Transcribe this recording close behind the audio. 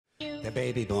The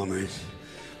baby boomers.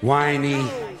 Whiny,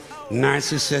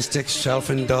 narcissistic,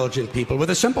 self-indulgent people with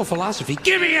a simple philosophy.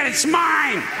 Give me it, it's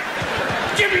mine!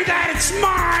 Give me that, it's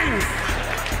mine!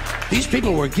 These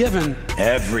people were given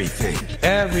everything.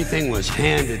 Everything was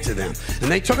handed to them.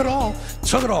 And they took it all.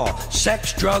 Took it all.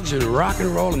 Sex, drugs, and rock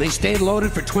and roll. And they stayed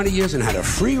loaded for 20 years and had a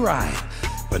free ride.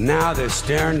 But now they're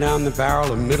staring down the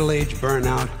barrel of middle-age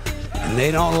burnout. And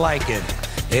they don't like it.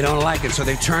 They don't like it, so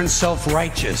they've turned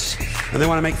self-righteous. And they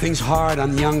want to make things hard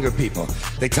on younger people.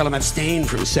 They tell them abstain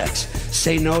from sex,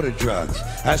 say no to drugs.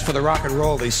 As for the rock and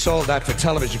roll, they sold that for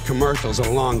television commercials a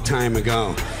long time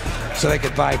ago. So they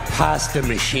could buy pasta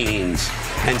machines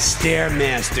and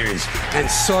Stairmasters and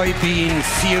soybean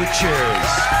futures.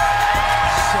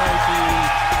 Soybean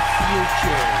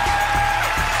futures.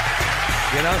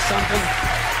 You know something?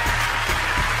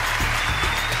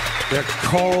 They're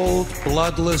cold,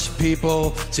 bloodless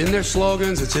people. It's in their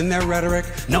slogans, it's in their rhetoric.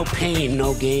 No pain,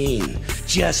 no gain.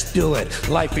 Just do it.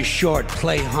 Life is short,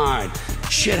 play hard.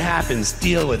 Shit happens,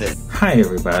 deal with it. Hi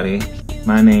everybody,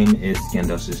 my name is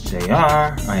Scandocious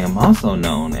JR. I am also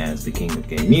known as the King of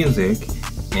Gay Music,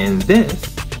 and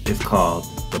this is called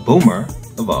the Boomer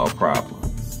of All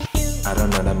Problems. I don't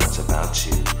know that much about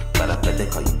you, but I bet they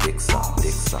call you Dick Sauce,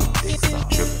 Dick Sauce, Dick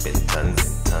Sauce. Dripping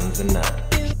tons and tons of nut.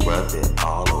 Rub it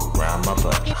all around my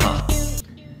butt, huh?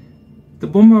 The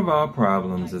Boomer of All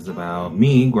Problems is about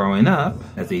me growing up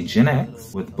as a Gen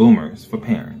X with boomers for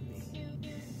parents.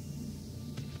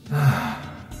 I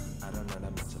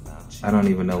don't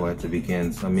even know where to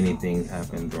begin. So many things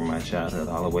happened through my childhood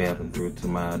all the way up and through to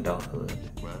my adulthood.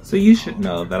 So you should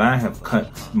know that I have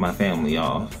cut my family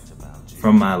off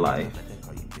from my life,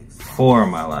 for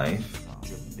my life,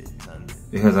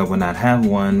 because I would not have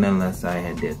one unless I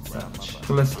had did such.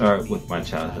 So let's start with my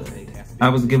childhood. I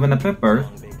was given up at birth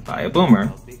by a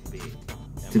boomer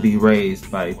to be raised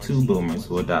by two boomers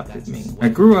who adopted me. I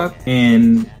grew up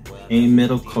in a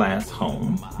middle-class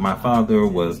home. My father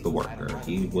was the worker.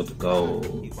 He would go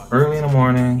early in the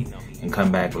morning and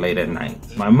come back late at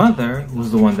night. My mother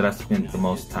was the one that I spent the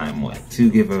most time with. To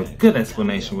give a good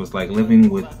explanation, was like living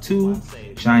with two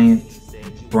giant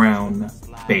brown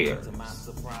bears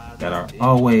that are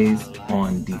always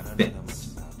on defense.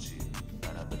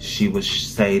 She would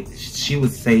say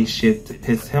shit to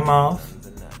piss him off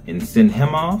and send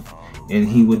him off, and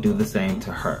he would do the same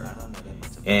to her.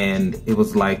 And it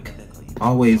was like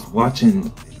always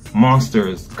watching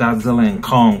monsters, Godzilla and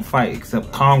Kong fight,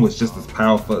 except Kong was just as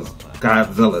powerful as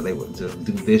Godzilla. They would just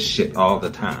do this shit all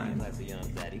the time.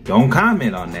 Don't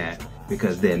comment on that,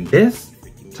 because then this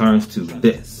turns to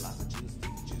this.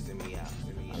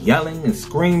 Yelling and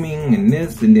screaming and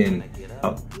this, and then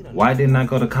why didn't I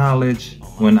go to college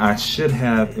when I should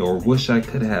have or wish I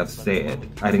could have said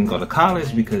I didn't go to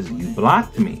college because you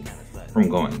blocked me from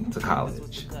going to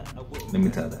college. Let me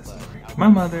tell that story. My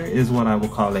mother is what I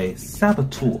would call a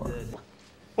saboteur.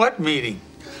 What meeting?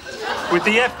 With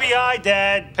the FBI,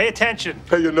 Dad. Pay attention.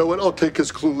 Hey, you know what? I'll take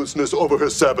his cluelessness over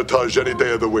his sabotage any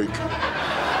day of the week.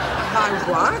 My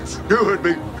what? You heard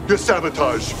me. You're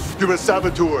sabotage. You're a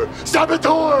saboteur.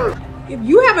 Saboteur! If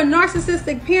you have a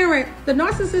narcissistic parent, the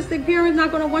narcissistic parent's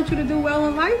not going to want you to do well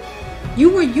in life. You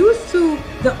were used to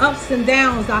the ups and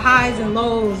downs, the highs and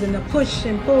lows, and the push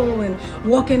and pull, and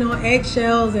walking on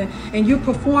eggshells, and you're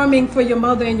performing for your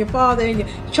mother and your father, and you're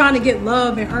trying to get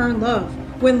love and earn love.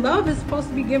 When love is supposed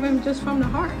to be given just from the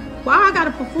heart. Why I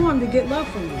gotta perform to get love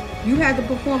from you? You had to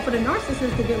perform for the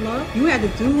narcissist to get love. You had to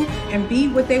do and be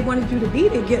what they wanted you to be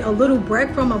to get a little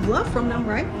breadcrumb of love from them,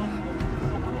 right?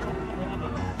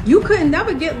 You couldn't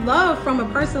never get love from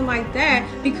a person like that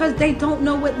because they don't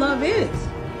know what love is.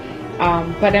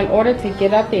 But in order to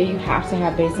get up there, you have to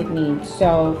have basic needs.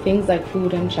 So things like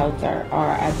food and shelter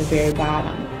are at the very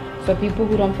bottom. So people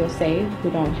who don't feel safe,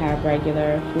 who don't have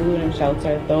regular food and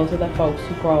shelter, those are the folks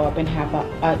who grow up and have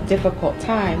a difficult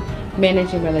time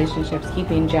managing relationships,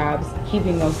 keeping jobs,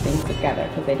 keeping those things together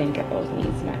because they didn't get those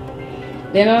needs met.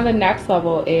 Then on the next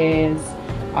level is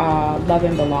love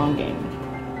and belonging.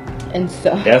 And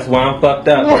so that's why I'm fucked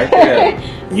up right there.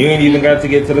 You ain't even got to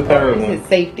get to the third one. It's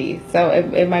safety. So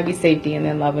it might be safety and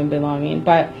then love and belonging.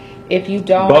 But if you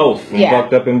don't, both, I'm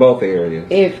fucked up in both areas.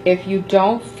 If you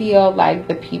don't feel like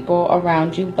the people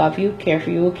around you love you, care for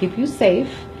you, will keep you safe,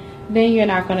 then you're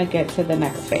not going to get to the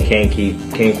next phase.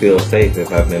 Can't feel safe if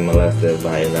I've been molested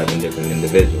by 11 different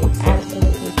individuals. So.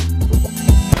 Absolutely.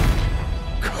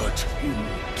 Cut him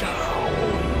down.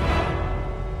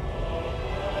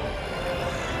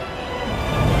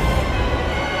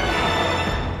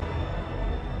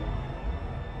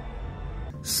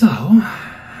 So,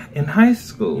 in high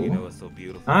school,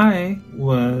 I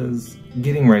was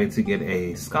getting ready to get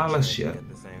a scholarship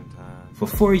for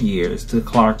 4 years to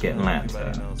Clark,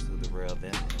 Atlanta.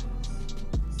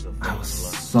 I was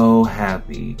so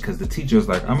happy because the teacher was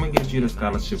like, I'm gonna give you the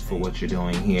scholarship for what you're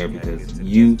doing here because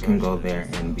you can go there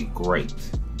and be great.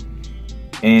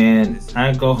 And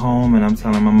I go home and I'm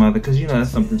telling my mother, because you know, that's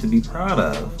something to be proud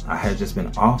of. I had just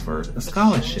been offered a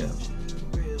scholarship.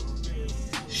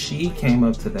 She came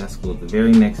up to that school the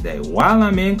very next day, while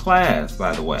I'm in class,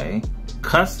 by the way,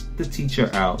 cussed the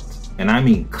teacher out. And I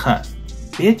mean cussed.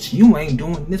 Bitch, you ain't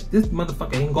doing this. This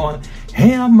motherfucker ain't going,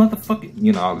 hell, motherfucker.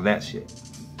 You know, all of that shit.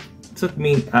 Took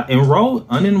me,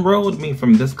 unenrolled me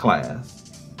from this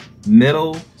class,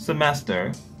 middle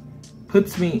semester,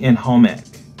 puts me in home ec.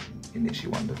 And then she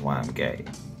wonders why I'm gay.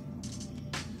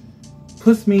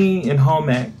 Puts me in home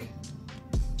ec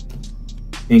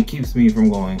and keeps me from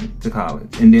going to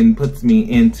college. And then puts me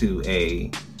into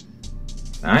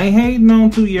I ain't hating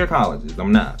on 2-year colleges,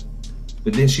 I'm not.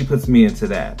 But then she puts me into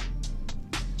that.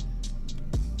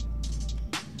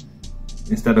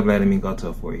 Instead of letting me go to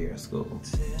a 4-year school.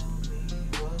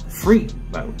 Free,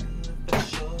 by the way.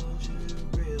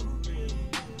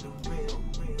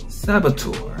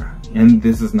 Saboteur. And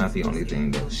this is not the only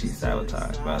thing that she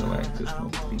sabotaged, by the way, just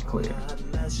to be clear.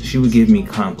 She would give me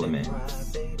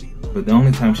compliments. But the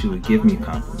only time she would give me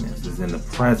compliments is in the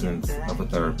presence of a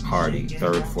third party,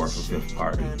 third, fourth, or fifth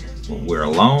party. When we're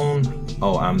alone,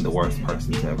 oh, I'm the worst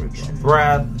person to ever draw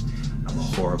breath. I'm a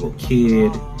horrible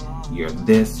kid. You're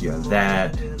this, you're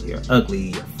that. You're ugly,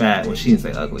 you're fat. Well, she didn't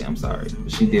say ugly, I'm sorry.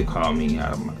 But she did call me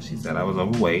out of my, she said I was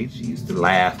overweight. She used to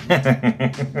laugh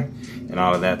and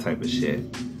all of that type of shit.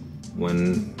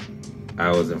 When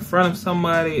I was in front of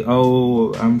somebody,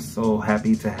 oh, I'm so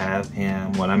happy to have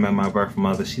him. When I met my birth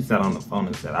mother, she sat on the phone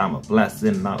and said, I'm a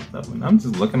blessing and all stuff. And I'm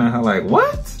just looking at her like,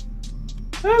 what?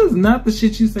 That is not the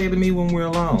shit you say to me when we're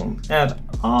alone. At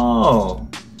all.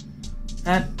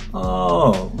 At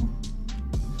all.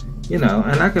 You know,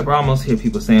 and I could almost hear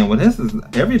people saying, well, this is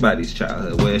everybody's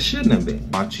childhood. Well, it shouldn't have been.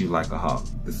 Watch you like a hawk.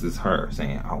 This is her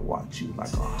saying, I'll watch you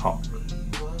like a hawk.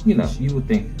 You know, you would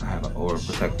think I have an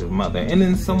overprotective mother. And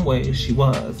in some ways she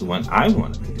was when I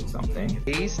wanted to do something.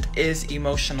 Is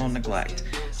emotional neglect.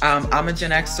 I'm a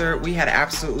Gen Xer. We had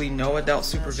absolutely no adult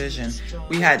supervision.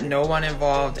 We had no one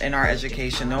involved in our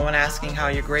education. No one asking how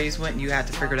your grades went. You had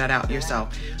to figure that out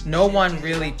yourself. No one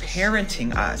really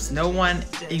parenting us. No one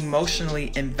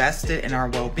emotionally invested in our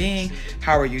well-being.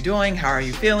 How are you doing? How are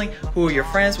you feeling? Who are your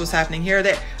friends? What's happening here?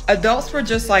 That adults were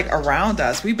just like around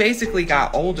us. We basically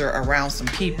got older around some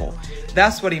people.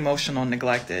 That's what emotional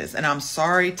neglect is. And I'm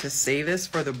sorry to say this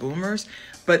for the boomers,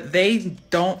 but they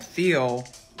don't feel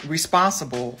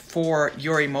responsible for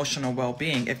your emotional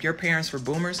well-being. If your parents were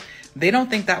boomers, they don't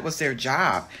think that was their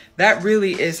job. That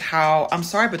really is how, I'm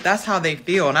sorry, but that's how they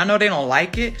feel. And I know they don't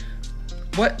like it,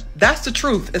 but that's the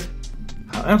truth.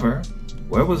 However,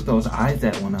 where was those eyes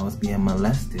at when I was being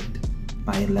molested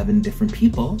by 11 different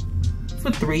people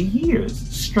for 3 years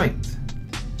straight?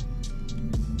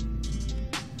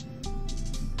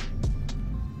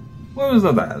 Where was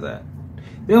those eyes at?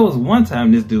 There was one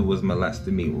time this dude was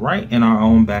molesting me right in our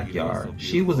own backyard.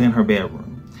 She was in her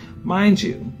bedroom. Mind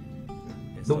you,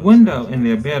 the window in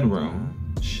their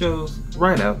bedroom shows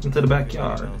right out into the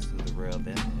backyard.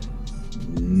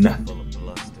 Nothing.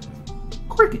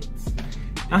 Crickets.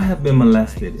 I have been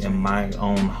molested in my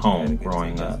own home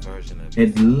growing up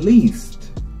at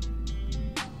least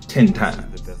 10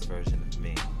 times.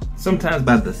 Sometimes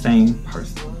by the same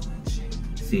person.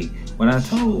 See, when I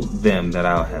told them that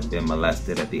I had been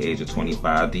molested at the age of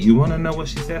 25, do you want to know what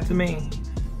she said to me?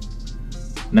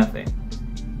 Nothing.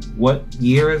 What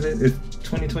year is it? It's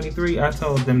 2023? I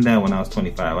told them that when I was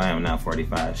 25. I am now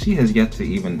 45. She has yet to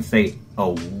even say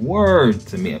a word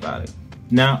to me about it.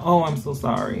 Now, oh, I'm so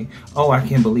sorry. Oh, I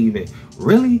can't believe it.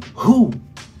 Really? Who?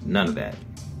 None of that.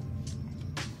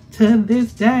 To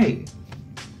this day.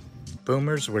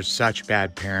 Boomers were such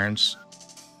bad parents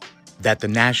that the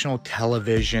national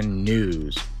television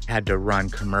news had to run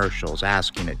commercials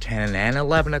asking at 10 and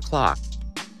 11 o'clock,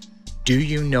 do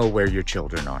you know where your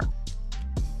children are?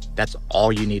 That's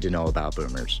all you need to know about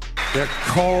boomers. They're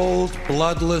cold,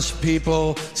 bloodless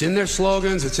people. It's in their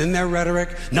slogans, it's in their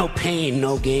rhetoric. No pain,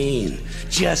 no gain.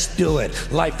 Just do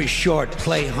it. Life is short,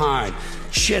 play hard.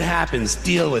 Shit happens,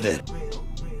 deal with it.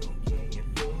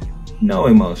 No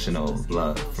emotional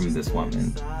love from this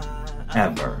woman,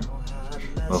 ever.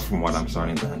 But from what I'm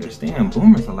starting to understand,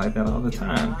 boomers are like that all the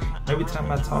time. Every time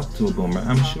I talk to a boomer,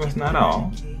 I'm sure it's not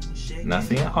all. Not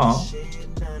saying all.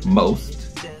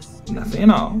 Most. Not saying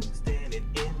all.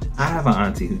 I have an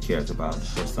auntie who cares about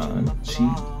her son. She,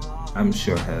 I'm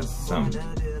sure, has some,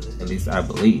 at least I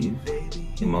believe,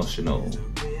 emotional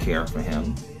care for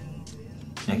him.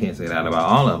 I can't say that about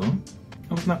all of them.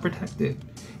 I was not protected.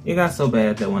 It got so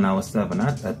bad that when I was 7,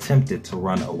 I attempted to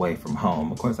run away from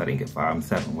home. Of course, I didn't get far. I'm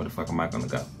 7. Where the fuck am I gonna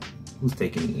go? Who's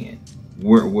taking me in?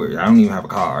 Where? I don't even have a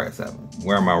car at 7.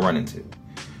 Where am I running to?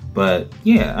 But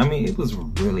yeah, I mean, it was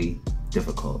really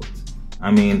difficult.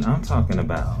 I mean, I'm talking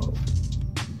about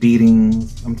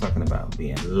beatings. I'm talking about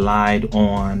being lied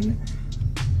on.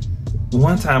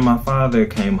 One time my father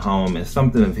came home and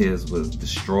something of his was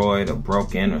destroyed or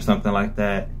broken or something like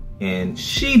that, and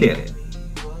she did it.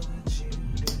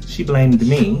 She blamed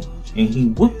me, and he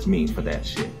whooped me for that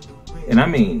shit. And I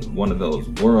mean, one of those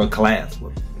world-class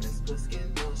whoopings.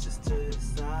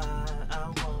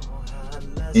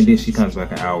 And then she comes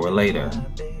back an hour later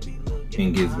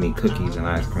and gives me cookies and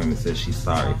ice cream and says she's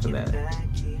sorry for that.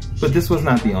 But this was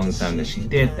not the only time that she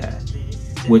did that.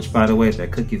 Which, by the way,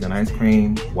 that cookies and ice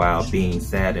cream, while being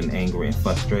sad and angry and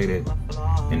frustrated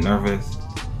and nervous,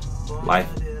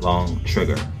 lifelong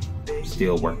trigger.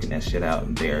 Still working that shit out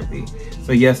in therapy.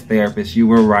 So yes, therapist, you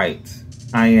were right.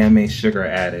 I am a sugar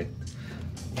addict.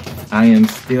 I am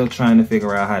still trying to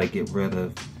figure out how to get rid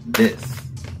of this.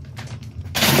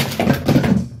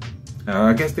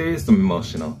 I guess there is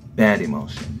some bad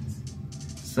emotions.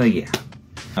 So yeah.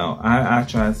 No, I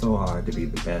tried so hard to be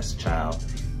the best child.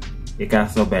 It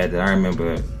got so bad that I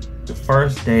remember the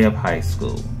first day of high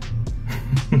school.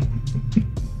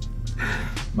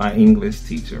 My English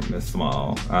teacher, Miss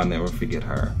Small, I'll never forget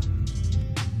her.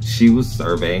 She was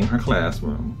surveying her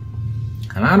classroom.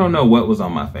 And I don't know what was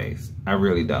on my face. I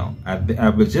really don't. I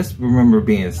just remember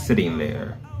sitting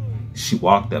there. She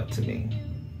walked up to me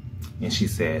and she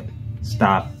said,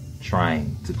 "Stop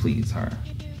trying to please her.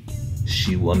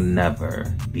 She will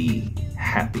never be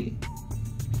happy."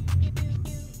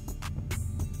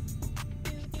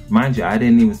 Mind you, I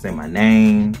didn't even say my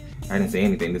name. I didn't say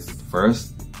anything. This is the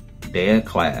first day of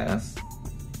class.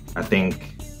 I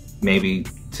think maybe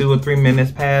 2 or 3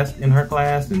 minutes passed in her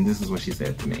class, and this is what she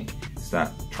said to me.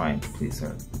 "Stop trying to please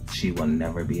her. She will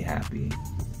never be happy.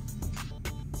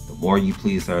 The more you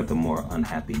please her, the more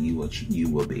unhappy you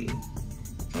will be."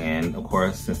 And of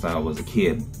course, since I was a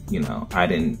kid, you know, I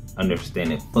didn't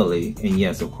understand it fully. And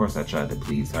yes, of course I tried to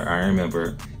please her. I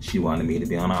remember she wanted me to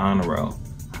be on an honor roll.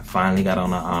 I finally got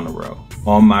on an honor roll.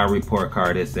 On my report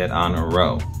card, it said honor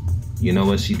roll. You know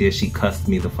what she did? She cussed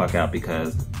me the fuck out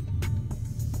because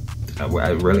I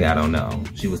don't know.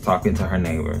 She was talking to her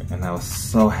neighbor, and I was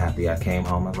so happy. I came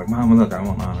home. I was like, "Mama, look, I'm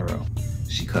on honor roll."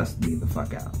 She cussed me the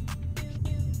fuck out.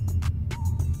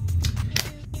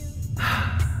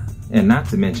 And not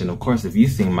to mention, of course, if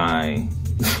you've seen my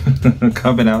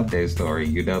coming out day story,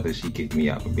 you know that she kicked me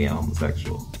out for being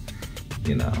homosexual.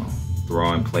 You know,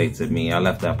 throwing plates at me. I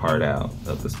left that part out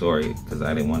of the story because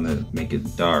I didn't want to make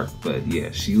it dark. But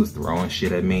yeah, she was throwing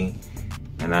shit at me.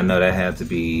 And I know that had to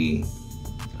be,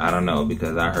 I don't know,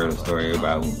 because I heard a story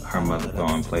about her mother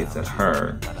throwing plates at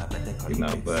her. You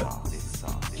know, but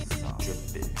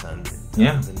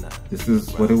yeah, this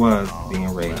is what it was,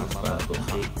 being raised by a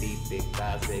boomer.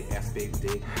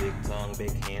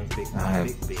 I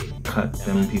have cut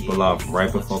them people off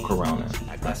right before Corona.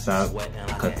 I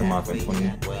cut them off in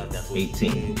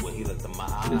 2018.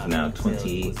 It is now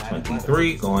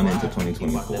 2023, going into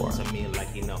 2024.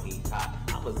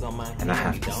 And I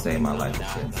have to say my life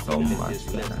has been so much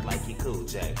better.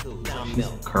 She's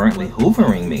currently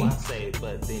hoovering me.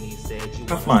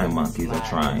 The flying monkeys are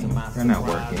trying. They're not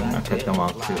working. I cut them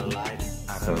off too.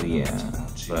 So yeah,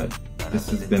 but this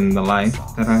has been the life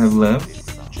that I have lived,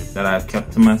 that I've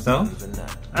kept to myself.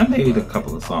 I made a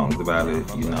couple of songs about it,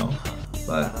 you know,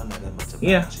 but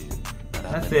yeah,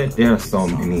 that's it. There are so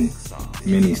many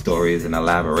stories and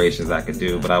elaborations I could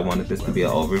do, but I wanted this to be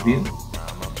an overview.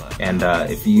 And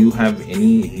if you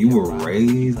were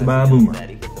raised by a boomer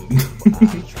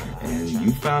and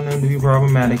you found them to be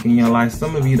problematic in your life,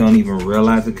 some of you don't even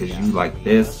realize it because you like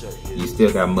this, you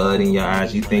still got mud in your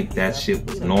eyes, you think that shit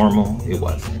was normal. It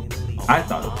wasn't. I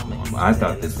thought it was normal. I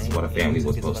thought this is what a family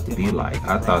was supposed to be like.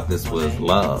 I thought this was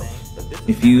love.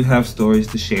 If you have stories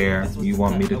to share, you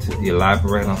want me to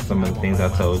elaborate on some of the things I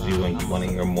told you, and you want to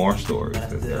hear more stories,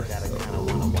 because there are so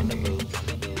many,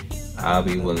 I'll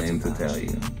be willing to tell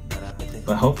you.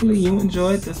 But hopefully you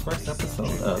enjoyed this first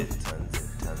episode of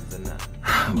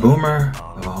Boomer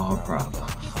of All Problems.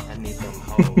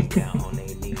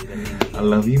 I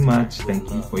love you much. Thank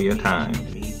you for your time.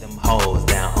 Hoes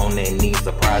down on their knees,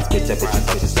 surprise bitch, I bet you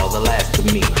thought you saw the last of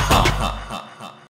me.